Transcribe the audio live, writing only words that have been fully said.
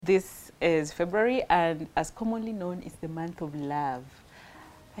This is February, and as commonly known, is the month of love.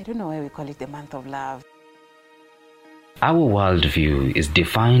 I don't know why we call it the month of love. Our worldview is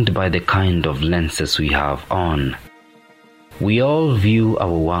defined by the kind of lenses we have on. We all view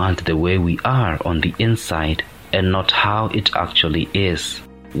our world the way we are on the inside and not how it actually is.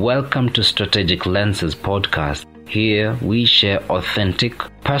 Welcome to Strategic Lenses podcast. Here we share authentic,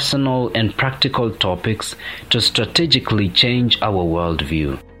 personal and practical topics to strategically change our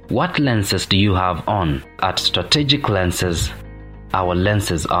worldview. What lenses do you have on? At Strategic Lenses, our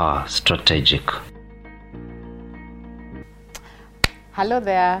lenses are strategic. Hello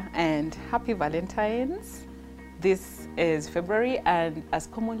there, and happy Valentines. This is February, and as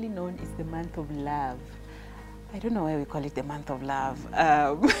commonly known, is the month of love. I don't know why we call it the month of love.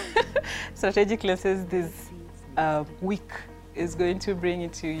 Strategic Lenses this week is going to bring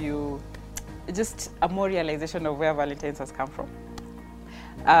into you just a more realization of where Valentine's has come from.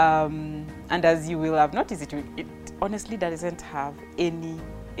 And as you will have noticed, it honestly doesn't have any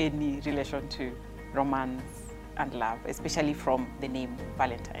relation to romance and love, especially from the name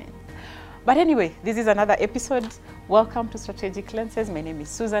Valentine. But anyway, this is another episode. Welcome to Strategic Lenses. My name is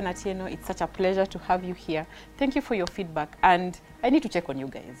Susan Atieno. It's such a pleasure to have you here. Thank you for your feedback, and I need to check on you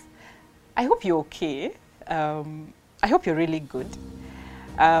guys. I hope you're okay. I hope you're really good.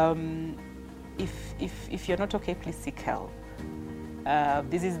 If you're not okay, please seek help.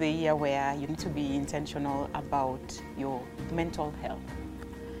 This is the year where you need to be intentional about your mental health,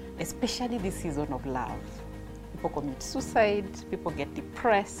 especially this season of love. People commit suicide, people get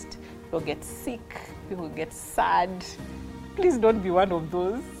depressed, people get sick, people get sad. Please don't be one of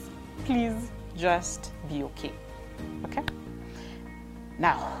those. Please just be okay. Okay?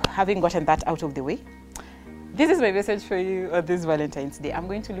 Now, having gotten that out of the way, this is my message for you on this Valentine's Day. I'm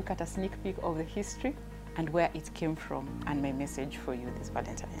going to look at a sneak peek of the history and where it came from, and my message for you this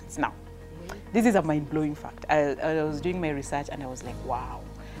Valentine's. Now, this is a mind-blowing fact. I was doing my research and I was like, wow,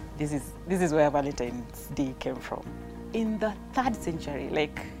 this is where Valentine's Day came from. In the 3rd century,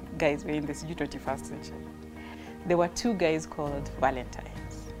 like, guys, we're in the 21st century, there were 2 guys called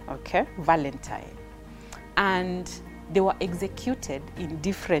Valentines, okay? Valentine. And they were executed in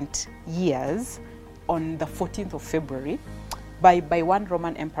different years on the 14th of February by one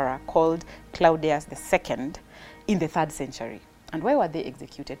Roman emperor called Claudius II in the 3rd century. And why were they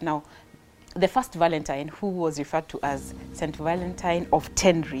executed? Now, the first Valentine, who was referred to as Saint Valentine of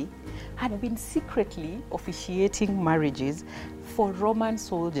Tenri, had been secretly officiating marriages for Roman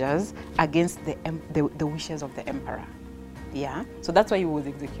soldiers against the wishes of the emperor. Yeah, so that's why he was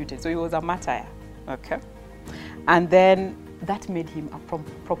executed. So he was a martyr, okay? And then that made him a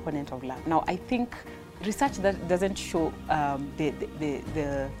proponent of love. Now, I think research that doesn't show the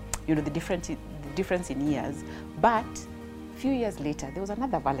difference in years, but a few years later there was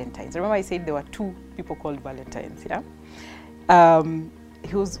another Valentine's. Remember, I said there were 2 people called Valentines. Yeah,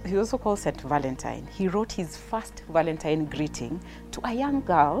 he was also called Saint Valentine. He wrote his first Valentine greeting to a young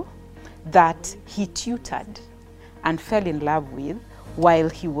girl that he tutored and fell in love with while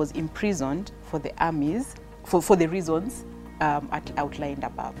he was imprisoned for the armies for the reasons outlined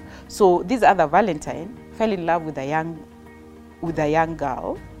above. So this other Valentine fell in love with a young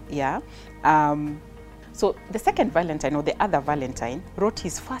girl. Yeah. So the second Valentine, or the other Valentine, wrote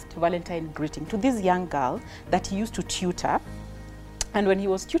his first Valentine greeting to this young girl that he used to tutor. And when he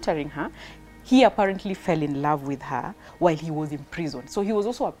was tutoring her, he apparently fell in love with her while he was in prison. So he was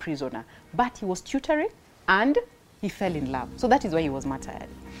also a prisoner, but he was tutoring and he fell in love. So that is why he was martyred.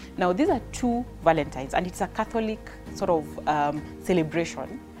 Now, these are 2 Valentines, and it's a Catholic sort of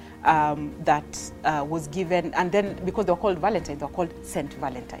celebration that was given. And then, because they were called Valentines, they were called Saint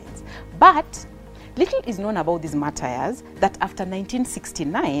Valentines. But little is known about these martyrs that after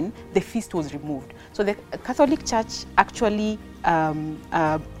 1969, the feast was removed. So the Catholic Church actually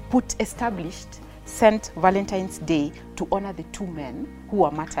established Saint Valentine's Day to honor the 2 men who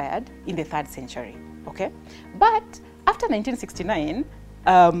were martyred in the 3rd century. Okay, but after 1969,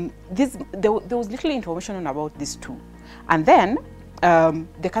 there was little information about these 2, and then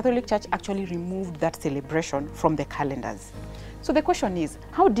the Catholic Church actually removed that celebration from the calendars. So the question is,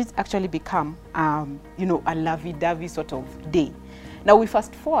 how did it actually become, a lovey-dovey sort of day? Now we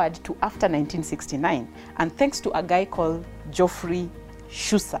fast forward to after 1969, and thanks to a guy called Geoffrey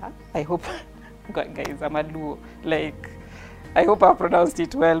Chaucer, I hope, guys, I'm a Luo, I hope I pronounced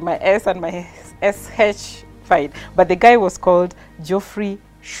it well. My S and my SH fine. But the guy was called Geoffrey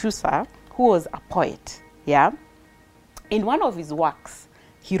Chaucer, who was a poet. Yeah. In one of his works,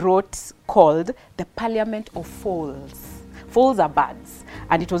 he wrote called The Parliament of Fowls. Fowls are birds,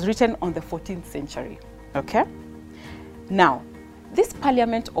 and it was written on the 14th century. Okay. Now, this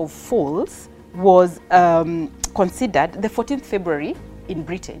Parliament of Fools was considered, the 14th February in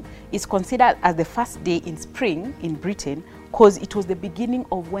Britain is considered as the first day in spring in Britain, because it was the beginning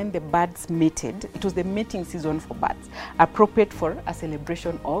of when the birds mated. It was the mating season for birds, appropriate for a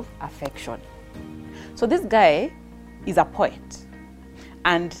celebration of affection. So this guy is a poet,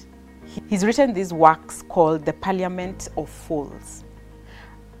 and he's written these works called the Parliament of Fools.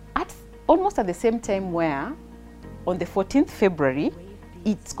 Almost at the same time where on the 14th February,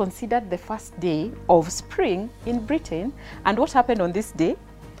 it's considered the first day of spring in Britain. And what happened on this day?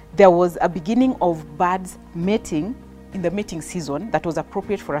 There was a beginning of birds mating in the mating season that was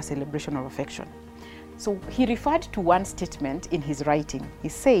appropriate for a celebration of affection. So he referred to one statement in his writing. He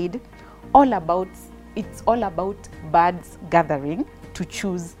said, it's all about birds gathering to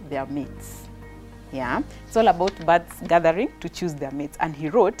choose their mates. Yeah, it's all about birds gathering to choose their mates. And he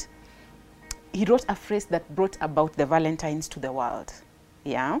wrote a phrase that brought about the Valentines to the world.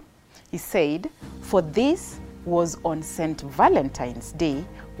 Yeah, he said, for this was on St. Valentine's Day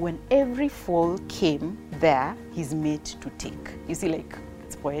when every foal came there his mate to take. You see, like,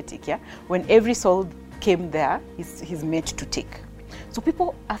 it's poetic, yeah? When every soul came there his mate to take. So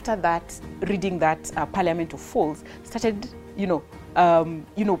people after that, reading that Parliament of Fools, started,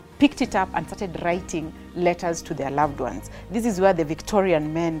 picked it up and started writing letters to their loved ones. This is where the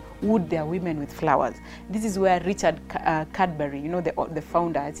Victorian men wooed their women with flowers. This is where Richard Cadbury, the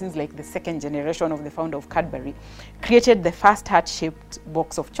founder, it seems like the second generation of the founder of Cadbury, created the first heart-shaped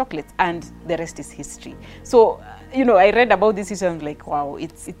box of chocolates, and the rest is history. So, I read about this issue and I'm like, wow,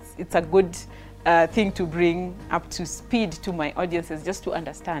 it's a good thing to bring up to speed to my audiences, just to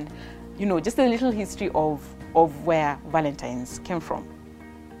understand, just a little history of where Valentines came from.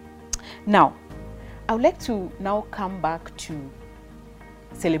 Now, I would like to now come back to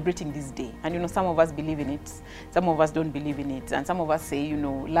celebrating this day. And some of us believe in it, some of us don't believe in it, and some of us say,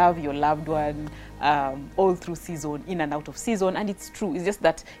 love your loved one all through season, in and out of season, and it's true. It's just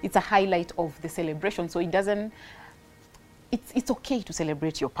that it's a highlight of the celebration, so it's okay to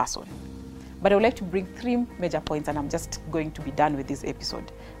celebrate your person. But I would like to bring 3 major points, and I'm just going to be done with this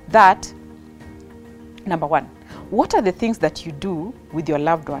episode. That, number 1, what are the things that you do with your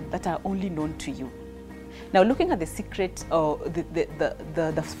loved one that are only known to you? Now, looking at the secret,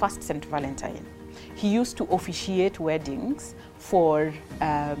 the first St. Valentine, he used to officiate weddings for,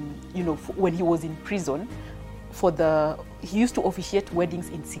 when he was in prison. He used to officiate weddings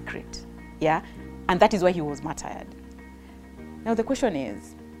in secret, yeah, and that is why he was martyred. Now, the question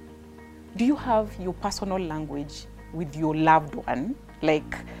is, do you have your personal language with your loved one?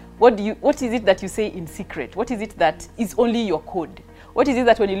 Like, what is it that you say in secret? What is it that is only your code? What is it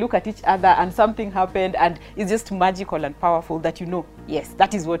that when you look at each other and something happened and it's just magical and powerful that yes,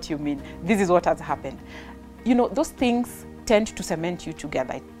 that is what you mean. This is what has happened. Those things tend to cement you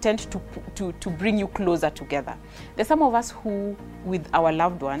together. It tend to bring you closer together. There's some of us who, with our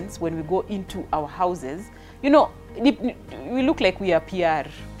loved ones, when we go into our houses, we look like we are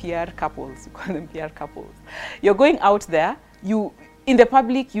PR couples. We call them PR couples. You're going out there, in the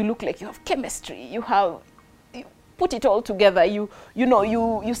public, you look like you have chemistry. You put it all together. You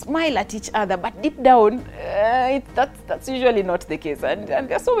smile at each other, but deep down, that's usually not the case. And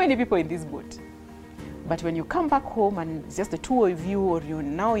there's so many people in this boat. But when you come back home and it's just the two of you, or you're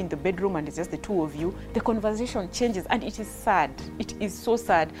now in the bedroom and it's just the two of you, the conversation changes, and it is sad. It is so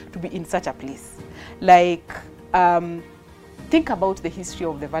sad to be in such a place. Like, think about the history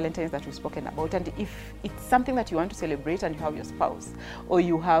of the Valentines that we've spoken about, and if it's something that you want to celebrate and you have your spouse, or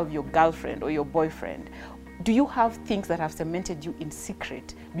you have your girlfriend or your boyfriend, do you have things that have cemented you in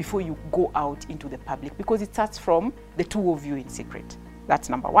secret before you go out into the public? Because it starts from the two of you in secret. That's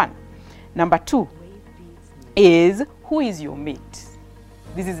number 1. Number 2 is, who is your mate?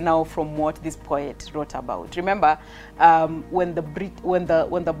 This is now from what this poet wrote about. Remember, when the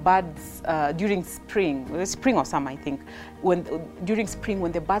birds during spring or summer, I think, during spring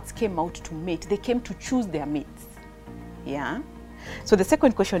when the birds came out to mate, they came to choose their mates. Yeah. So the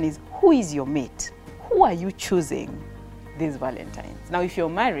second question is, who is your mate? Who are you choosing these Valentines? Now, if you're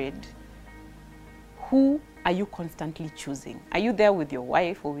married, who are you constantly choosing? Are you there with your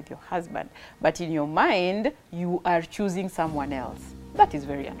wife or with your husband, but in your mind you are choosing someone else? That is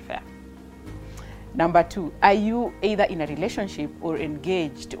very unfair. Number 2, are you either in a relationship or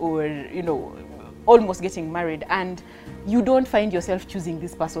engaged or, almost getting married, and you don't find yourself choosing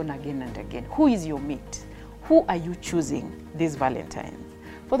this person again and again? Who is your mate? Who are you choosing these Valentines?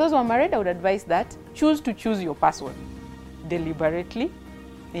 For those who are married, I would advise that choose your person deliberately.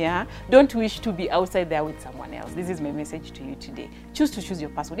 Yeah, don't wish to be outside there with someone else. This is my message to you today. Choose your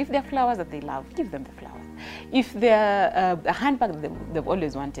person. If there are flowers that they love, give them the flowers. If they're a handbag that they've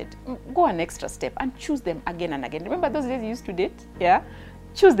always wanted, go an extra step and choose them again and again. Remember those days you used to date? Yeah?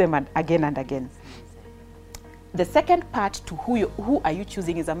 Choose them again and again. The second part to who are you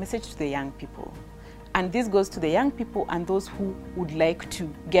choosing is a message to the young people. And this goes to the young people and those who would like to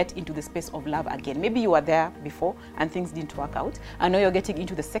get into the space of love again. Maybe you were there before and things didn't work out. And now you're getting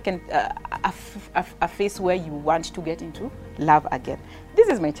into the second, a phase where you want to get into love again. This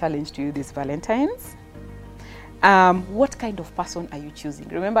is my challenge to you this Valentine's. What kind of person are you choosing?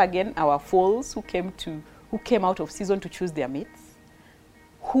 Remember again our foals who came out of season to choose their mates.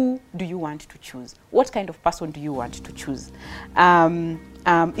 Who do you want to choose? What kind of person do you want to choose?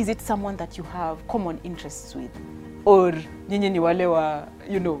 Is it someone that you have common interests with? Or nyinyi ni wale wa,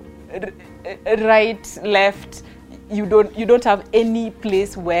 right, left, you don't have any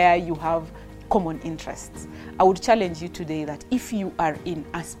place where you have common interests. I would challenge you today that if you are in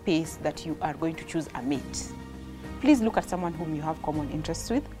a space that you are going to choose a mate, please look at someone whom you have common interests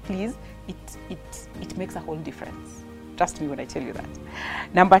with. Please, it makes a whole difference. Trust me when I tell you that.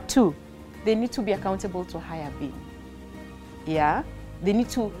 Number 2, they need to be accountable to a higher being. Yeah? They need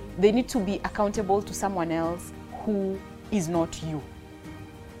to be accountable to someone else who is not you.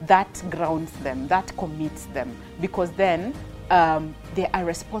 That grounds them, that commits them, because then they are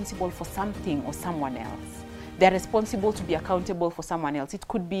responsible for something or someone else. They're responsible to be accountable for someone else. It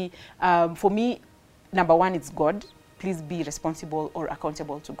could be, for me, number 1, it's God. Please be responsible or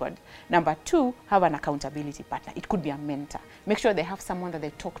accountable to God. Number 2, have an accountability partner. It could be a mentor. Make sure they have someone that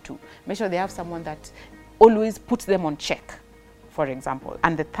they talk to. Make sure they have someone that always puts them on check, for example.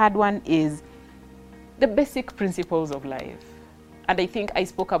 And the third one is the basic principles of life. And I think I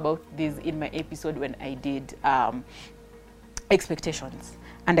spoke about this in my episode when I did expectations.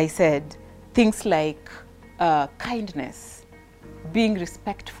 And I said things like kindness, being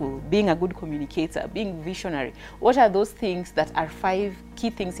respectful, being a good communicator, being visionary. What are those things that are 5 key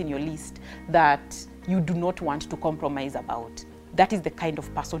things in your list that you do not want to compromise about? That is the kind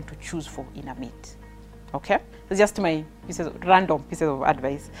of person to choose for in a mate. Okay? It's just my random pieces of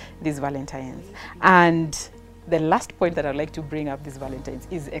advice this Valentine's. And the last point that I'd like to bring up this Valentine's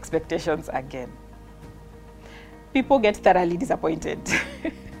is expectations again. People get thoroughly disappointed.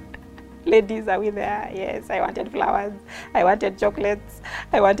 Ladies, are we there? Yes, I wanted flowers, I wanted chocolates,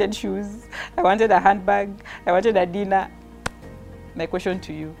 I wanted shoes, I wanted a handbag, I wanted a dinner. My question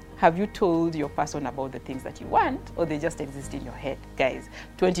to you, have you told your person about the things that you want, or they just exist in your head? Guys,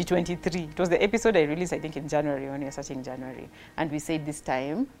 2023, it was the episode I released, I think, in January, when we were starting January. And we said this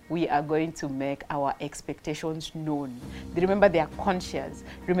time, we are going to make our expectations known. Remember, they are conscious.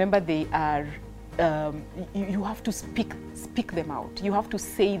 Remember, they are... you have to speak them out. You have to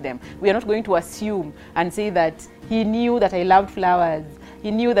say them. We are not going to assume and say that he knew that I loved flowers.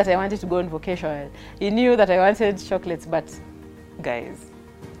 He knew that I wanted to go on vacation. He knew that I wanted chocolates. But guys,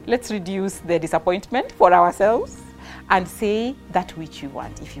 let's reduce the disappointment for ourselves and say that which you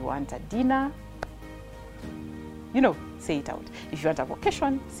want. If you want a dinner, say it out. If you want a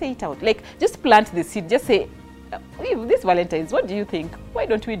vacation, say it out. Like, just plant the seed. Just say, this Valentine's, what do you think? Why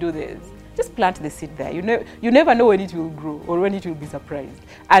don't we do this? Just plant the seed there. You never know when it will grow or when it will be surprised.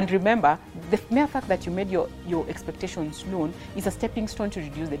 And remember, the mere fact that you made your expectations known is a stepping stone to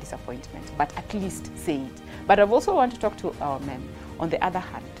reduce the disappointment. But at least say it. But I also want to talk to our men. On the other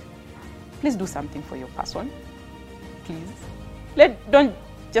hand, please do something for your person. Please. Don't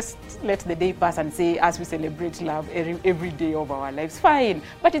just let the day pass and say, as we celebrate love every day of our lives. Fine.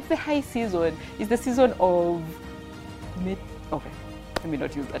 But it's the high season. It's the season of... Okay. Let me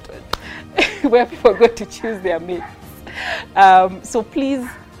not use that word, where people go to choose their mates. So please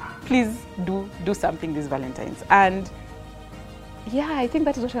do something this Valentine's. And yeah, I think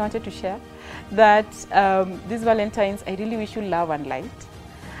that is what I wanted to share. That this Valentine's, I really wish you love and light.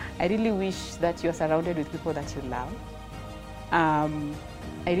 I really wish that you're surrounded with people that you love. I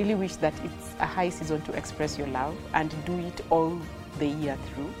really wish that it's a high season to express your love and do it all the year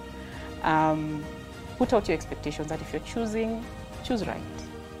through. Put out your expectations that if you're choosing, choose right.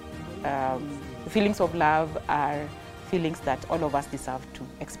 The feelings of love are feelings that all of us deserve to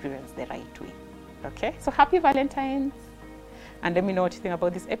experience the right way. Okay? So happy Valentine's. And let me know what you think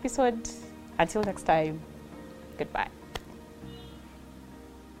about this episode. Until next time, goodbye.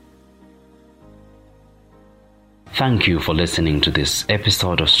 Thank you for listening to this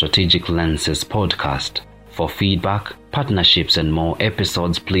episode of Strategic Lenses podcast. For feedback, partnerships, and more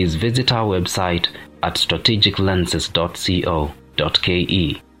episodes, please visit our website at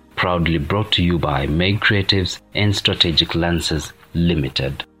strategiclenses.co.ke. Proudly brought to you by Meg Kreatives and Strategic Lenses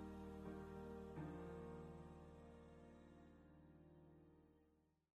Limited.